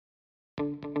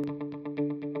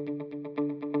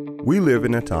We live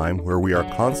in a time where we are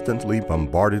constantly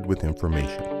bombarded with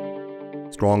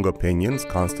information. Strong opinions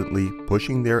constantly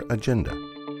pushing their agenda.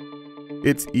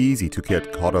 It's easy to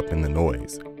get caught up in the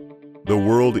noise. The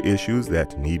world issues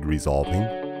that need resolving.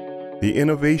 The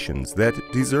innovations that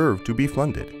deserve to be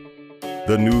funded.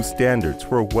 The new standards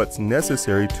for what's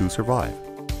necessary to survive.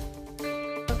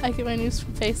 I get my news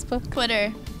from Facebook.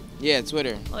 Twitter. Yeah,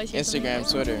 Twitter. Instagram,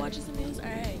 Twitter. Watches the news? All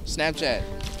right. Snapchat.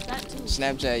 That too.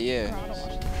 Snapchat, yeah.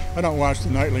 I don't watch the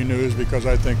nightly news because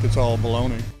I think it's all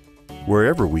baloney.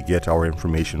 Wherever we get our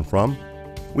information from,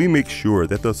 we make sure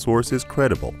that the source is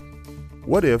credible.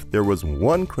 What if there was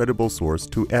one credible source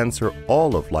to answer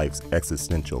all of life's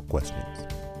existential questions?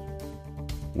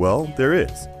 Well, there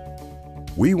is.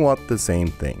 We want the same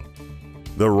thing,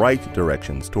 the right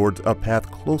directions towards a path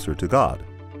closer to God.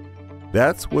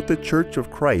 That's what the Church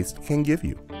of Christ can give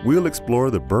you. We'll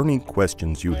explore the burning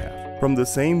questions you have from the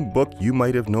same book you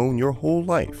might have known your whole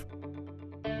life.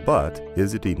 But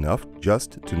is it enough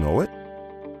just to know it?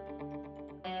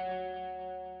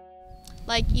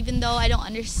 Like, even though I don't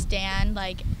understand,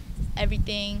 like,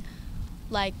 everything,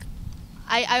 like,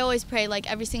 I always pray, like,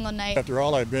 every single night. After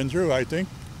all I've been through, I think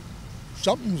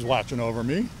something's watching over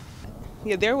me.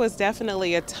 Yeah, there was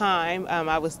definitely a time,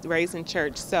 I was raised in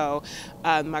church, so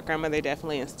my grandmother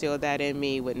definitely instilled that in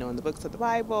me with knowing the books of the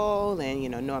Bible and,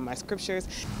 knowing my scriptures.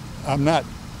 I'm not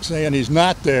saying he's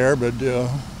not there, but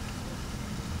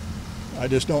I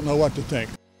just don't know what to think.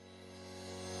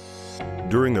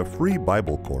 During a free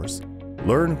Bible course,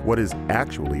 learn what is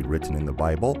actually written in the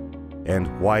Bible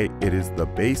and why it is the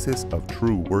basis of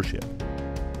true worship.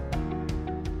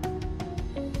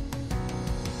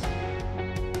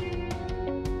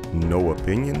 No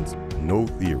opinions, no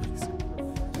theories,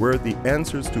 where the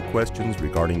answers to questions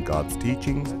regarding God's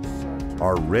teachings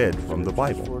are read from the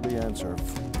Bible. For the answer,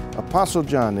 Apostle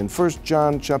John in 1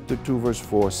 John chapter 2 verse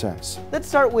 4 says, Let's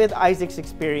start with Isaac's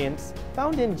experience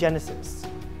found in Genesis.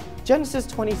 Genesis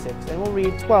 26, and we'll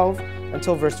read 12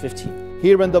 until verse 15.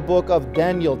 Here in the book of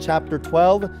Daniel chapter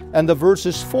 12 and the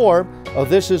verses 4,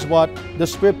 this is what the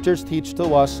scriptures teach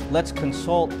to us. Let's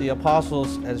consult the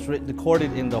apostles as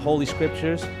recorded in the Holy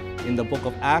Scriptures in the book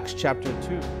of Acts chapter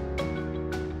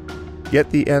 2. Get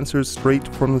the answers straight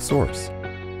from the source.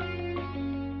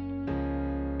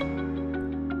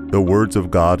 The words of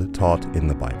God taught in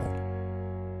the Bible.